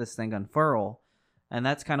to let this thing unfurl. And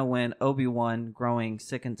that's kind of when Obi-Wan, growing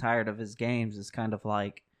sick and tired of his games, is kind of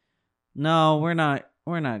like, no, we're not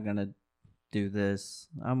going to do this.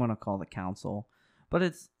 I'm going to call the council. But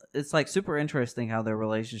it's like super interesting how their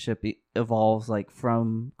relationship evolves, like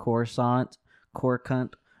from Coruscant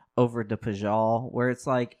over to Pajal, where it's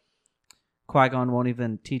like Qui-Gon won't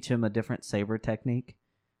even teach him a different saber technique,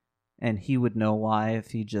 and he would know why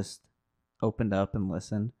if he just opened up and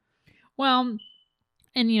listened. Well,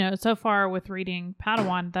 and you know, so far with reading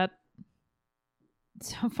Padawan,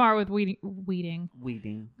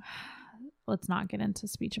 weeding. Let's not get into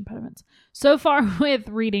speech impediments. So far with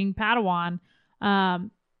reading Padawan,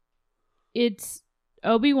 it's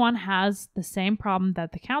Obi-Wan has the same problem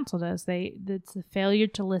that the council does. It's the failure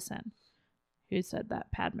to listen. Who said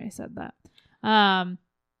that? Padme said that.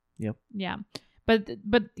 Yep. Yeah.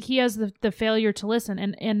 But he has the failure to listen,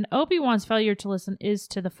 and Obi-Wan's failure to listen is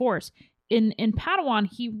to the Force. In Padawan,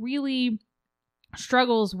 he really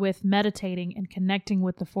struggles with meditating and connecting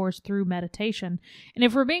with the Force through meditation. And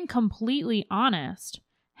if we're being completely honest,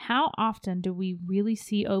 how often do we really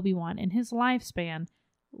see Obi-Wan in his lifespan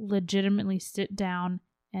legitimately sit down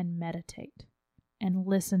and meditate and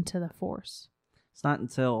listen to the Force? It's not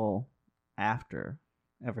until after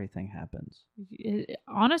everything happens.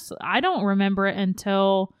 Honestly, I don't remember it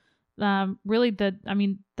until really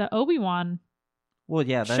the Obi-Wan Well,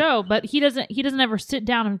 yeah, show, but he doesn't ever sit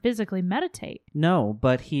down and physically meditate. No,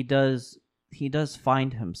 but he does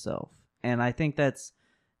find himself. And I think that's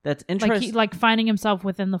interesting. Like finding himself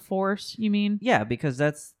within the Force, you mean? Yeah, because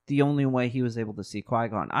that's the only way he was able to see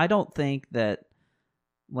Qui-Gon. I don't think that,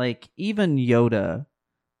 like, even Yoda,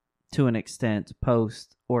 to an extent,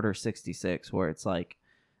 post Order 66, where it's like,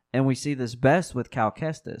 and we see this best with Cal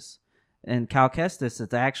Kestis. And Cal Kestis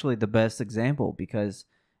is actually the best example because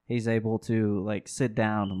he's able to, like, sit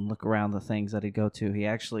down and look around the things that he go to. He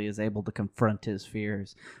actually is able to confront his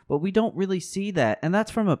fears. But we don't really see that, and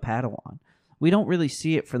that's from a Padawan. We don't really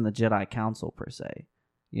see it from the Jedi Council, per se.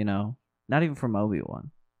 You know? Not even from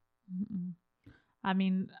Obi-Wan. Mm-mm. I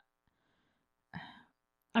mean,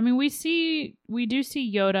 we do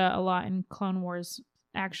see Yoda a lot in Clone Wars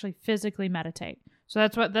actually physically meditate. So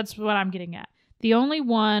that's what I'm getting at. The only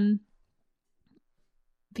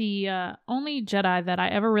Jedi that I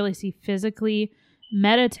ever really see physically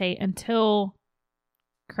meditate until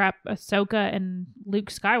Ahsoka and Luke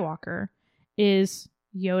Skywalker is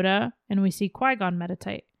Yoda, and we see Qui-Gon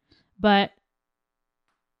meditate. But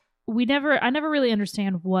I never really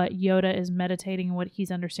understand what Yoda is meditating and what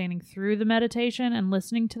he's understanding through the meditation and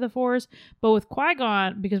listening to the Force. But with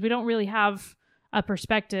Qui-Gon, because we don't really have a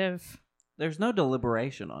perspective, there's no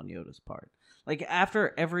deliberation on Yoda's part. Like,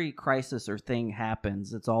 after every crisis or thing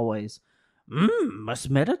happens, it's always, must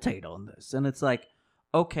meditate on this. And it's like,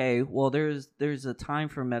 okay, well, there's a time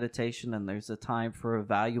for meditation and there's a time for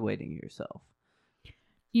evaluating yourself.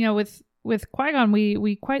 You know, with Qui-Gon,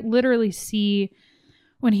 we quite literally see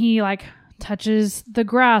when he, like, touches the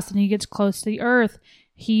grass and he gets close to the earth,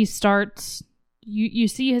 he starts, you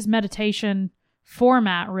see his meditation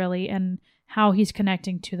format, really, and how he's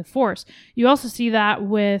connecting to the Force. You also see that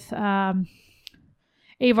with Avar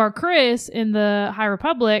Kriss in the High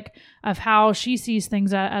Republic, of how she sees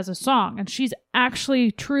things as a song, and she's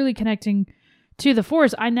actually truly connecting to the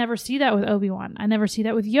Force. I never see that with Obi-Wan. I never see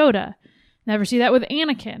that with Yoda. Never see that with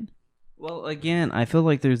Anakin. Well, again, I feel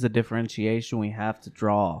like there's a differentiation we have to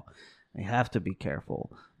draw. We have to be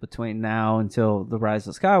careful between now until the Rise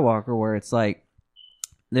of Skywalker, where it's like,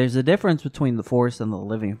 there's a difference between the Force and the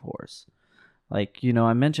living Force. Like, you know,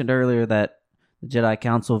 I mentioned earlier that the Jedi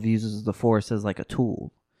Council views the Force as like a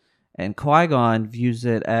tool, and Qui-Gon views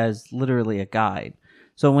it as literally a guide.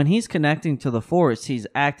 So when he's connecting to the Force, he's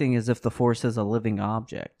acting as if the Force is a living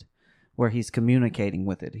object, where he's communicating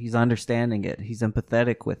with it, he's understanding it, he's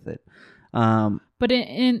empathetic with it. But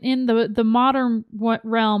in the modern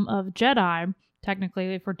realm of Jedi,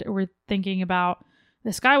 technically, if we're thinking about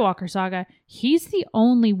the Skywalker saga, he's the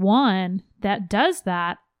only one that does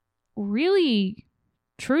that really,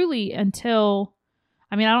 truly, until,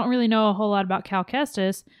 I mean, I don't really know a whole lot about Cal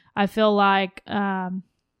Kestis. I feel like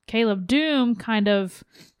Caleb Doom kind of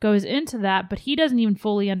goes into that, but he doesn't even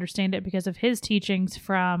fully understand it because of his teachings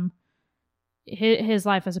from his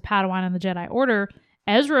life as a Padawan in the Jedi Order.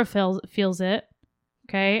 Ezra feels it,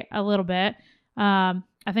 okay, a little bit. I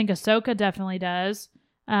think Ahsoka definitely does.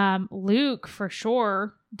 Luke for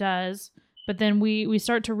sure does. But then we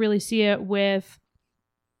start to really see it with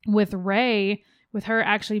Rey, with her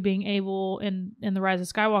actually being able, in the Rise of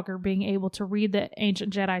Skywalker, being able to read the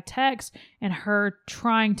ancient Jedi text, and her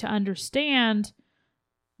trying to understand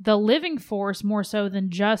the living Force more so than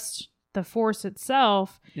just the Force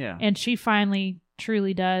itself. Yeah. And she finally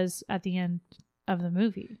truly does at the end of the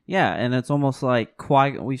movie. Yeah, and it's almost like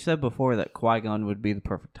we said before that Qui-Gon would be the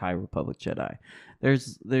perfect High Republic Jedi.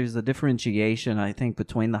 There's a differentiation, I think,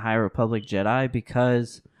 between the High Republic Jedi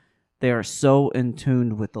because they are so in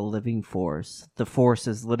tune with the living Force. The Force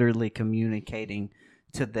is literally communicating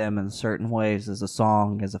to them in certain ways, as a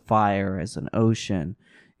song, as a fire, as an ocean,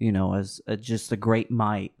 you know, as just a great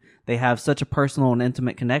might. They have such a personal and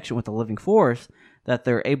intimate connection with the living Force that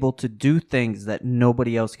they're able to do things that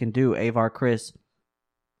nobody else can do. Avar Kriss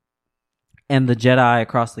and the Jedi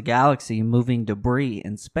across the galaxy moving debris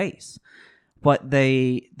in space. But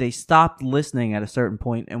they stopped listening at a certain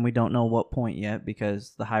point, and we don't know what point yet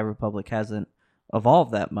because the High Republic hasn't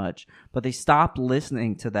evolved that much. But they stopped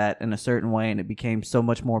listening to that in a certain way, and it became so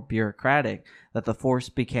much more bureaucratic that the Force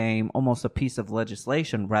became almost a piece of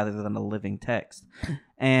legislation rather than a living text.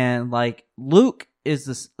 And like Luke is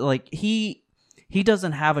this, like he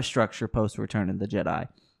doesn't have a structure post Return of the Jedi.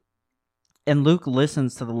 And Luke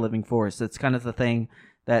listens to the living Force. It's kind of the thing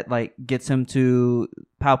that like gets him to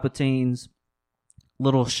Palpatine's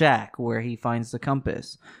little shack where he finds the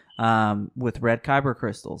compass with red kyber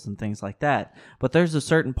crystals and things like that. But there's a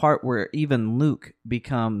certain part where even Luke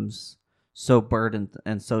becomes so burdened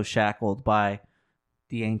and so shackled by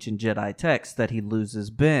the ancient Jedi text that he loses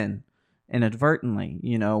Ben inadvertently.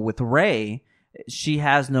 You know, with Rey, she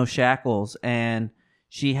has no shackles, and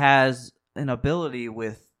she has an ability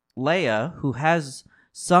with Leia, who has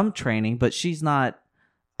some training, but she's not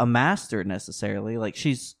a master necessarily. Like,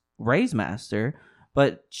 she's Rey's master,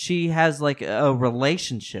 but she has like a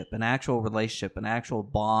relationship, an actual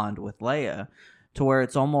bond with Leia, to where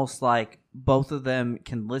it's almost like both of them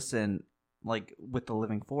can listen, like, with the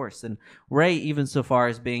living force. And Rey, even so far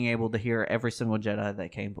as being able to hear every single Jedi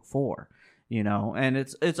that came before, and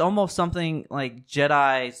it's almost something like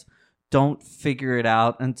Jedis don't figure it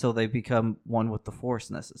out until they become one with the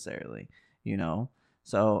force necessarily,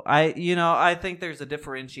 So I think there's a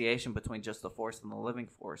differentiation between just the force and the living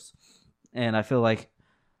force. And I feel like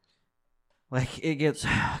it gets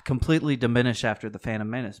completely diminished after the Phantom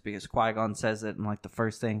Menace, because Qui-Gon says it, and like the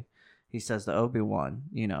first thing he says to Obi-Wan,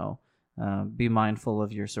 be mindful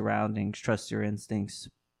of your surroundings, trust your instincts,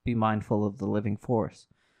 be mindful of the living force.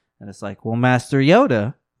 And it's like, well, Master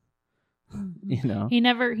Yoda, he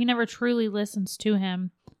never truly listens to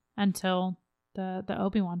him until the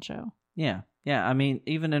Obi-Wan show. Yeah. I mean,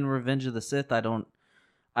 even in Revenge of the Sith, I don't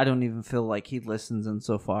even feel like he listens in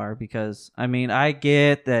so far, because I mean, I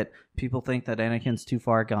get that people think that Anakin's too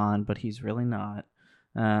far gone, but he's really not.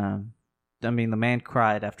 I mean, the man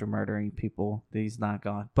cried after murdering people. He's not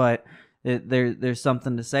gone, but there's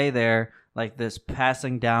something to say there, like this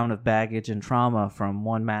passing down of baggage and trauma from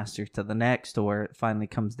one master to the next, to where it finally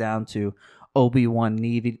comes down to Obi-Wan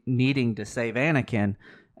needing to save Anakin,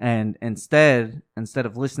 and instead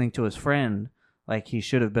of listening to his friend like he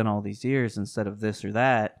should have been all these years, instead of this or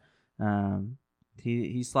that,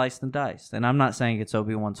 he sliced and diced. And I'm not saying it's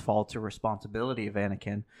Obi-Wan's fault or responsibility of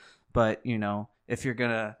Anakin, but if you're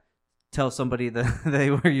gonna tell somebody that they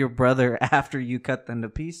were your brother after you cut them to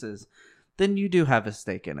pieces, then you do have a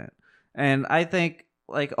stake in it. And I think,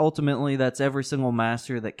 like, ultimately that's every single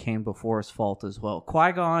master that came before his fault as well.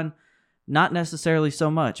 Qui-Gon, not necessarily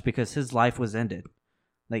so much, because his life was ended.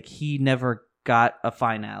 Like, he never got a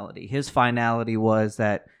finality. His finality was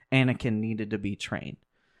that Anakin needed to be trained.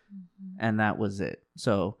 Mm-hmm. And that was it.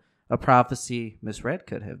 So a prophecy misread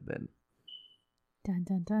could have been. Dun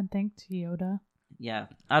dun dun. Thanks, Yoda. Yeah,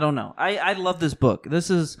 I don't know. I love this book. This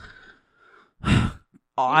is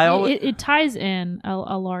it ties in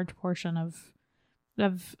a large portion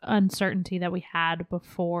of uncertainty that we had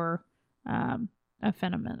before a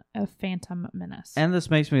Phantom Menace. And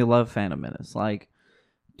this makes me love Phantom Menace. Like,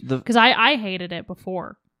 because I hated it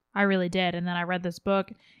before. I really did. And then I read this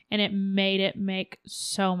book, and it made it make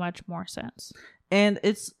so much more sense. And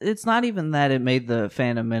it's not even that it made the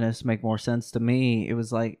Phantom Menace make more sense to me. It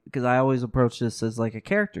was like, because I always approach this as like a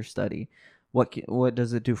character study. What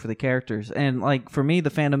does it do for the characters? And like, for me, the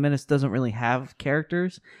Phantom Menace doesn't really have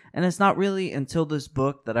characters. And it's not really until this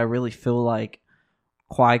book that I really feel like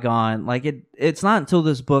Qui-Gon, like it's not until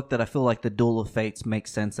this book that I feel like the Duel of Fates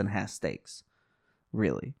makes sense and has stakes.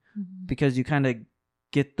 Really. Mm-hmm. Because you kind of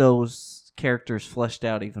get those characters fleshed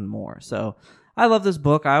out even more. So I love this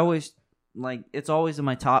book. I always, like, it's always in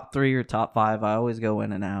my top 3 or top 5. I always go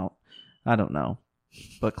in and out. I don't know.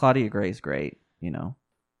 But Claudia Gray's great,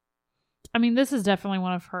 I mean, this is definitely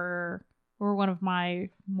one of my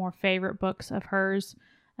more favorite books of hers.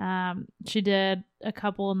 She did a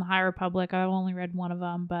couple in the High Republic. I've only read one of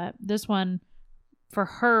them, but this one, for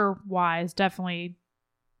her wise, definitely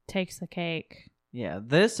takes the cake. Yeah,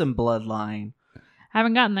 this and Bloodline. I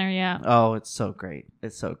haven't gotten there yet. Oh, it's so great.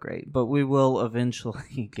 It's so great. But we will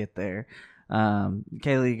eventually get there.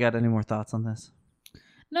 Kaylee, you got any more thoughts on this?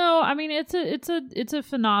 No, I mean, it's a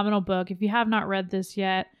phenomenal book. If you have not read this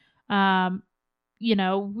yet, we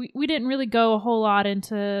didn't really go a whole lot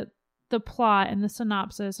into the plot and the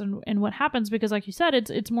synopsis and what happens, because like you said,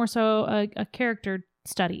 it's more so a character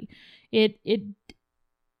study. It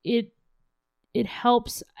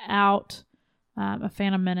helps out a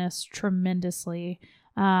Phantom Menace tremendously.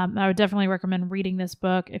 I would definitely recommend reading this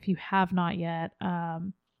book if you have not yet.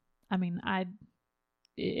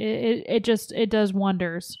 It does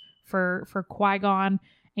wonders for Qui-Gon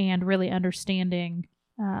and really understanding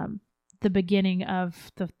the beginning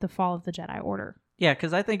of the fall of the Jedi Order. Yeah,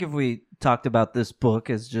 because I think if we talked about this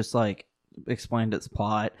book as just like explained its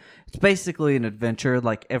plot, it's basically an adventure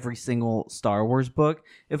like every single Star Wars book.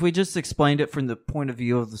 If we just explained it from the point of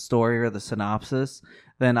view of the story or the synopsis,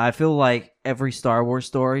 then I feel like every Star Wars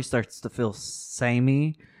story starts to feel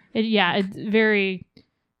samey. It's very,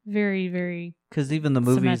 very, very. Because even the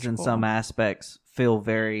movies in some aspects feel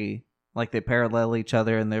very like they parallel each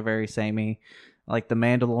other and they're very samey. Like The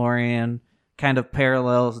Mandalorian kind of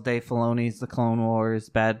parallels Dave Filoni's The Clone Wars,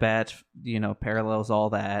 Bad Batch, parallels all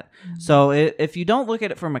that. Mm-hmm. So if you don't look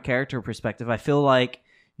at it from a character perspective, I feel like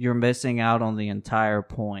you're missing out on the entire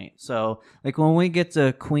point. So, like when we get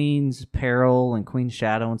to Queen's Peril and Queen's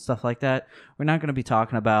Shadow and stuff like that, we're not going to be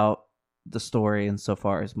talking about the story and so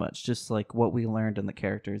far as much, just like what we learned in the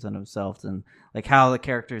characters and themselves and like how the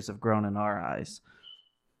characters have grown in our eyes.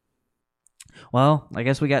 Well, I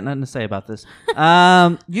guess we got nothing to say about this.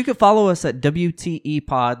 You can follow us at WTE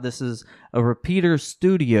Pod. This is a Repeater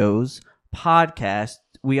Studios podcast.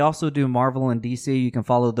 We also do Marvel and DC. You can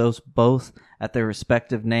follow those both at their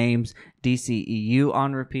respective names, DCEU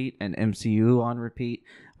on repeat and MCU on repeat.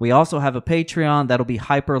 We also have a Patreon that'll be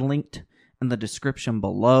hyperlinked in the description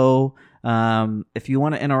below. If you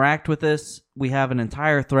want to interact with us, we have an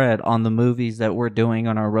entire thread on the movies that we're doing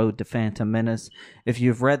on our road to Phantom Menace. If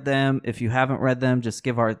you've read them, if you haven't read them, just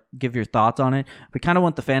give your thoughts on it. We kind of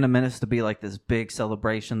want the Phantom Menace to be like this big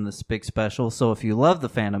celebration, this big special. So if you love the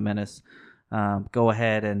Phantom Menace, go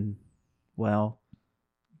ahead and, well,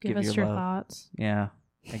 give us your love. thoughts. Yeah,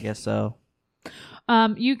 I guess so.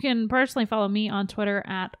 You can personally follow me on Twitter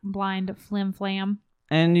at blindflimflam.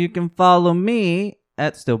 And you can follow me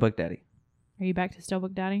at Steelbook Daddy. Are you back to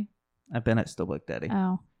Steelbook Daddy? I've been at Steelbook Daddy.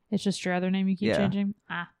 Oh, it's just your other name you keep changing?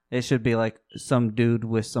 Ah. It should be like some dude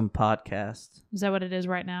with some podcast. Is that what it is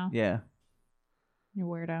right now? Yeah. You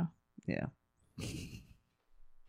weirdo. Yeah.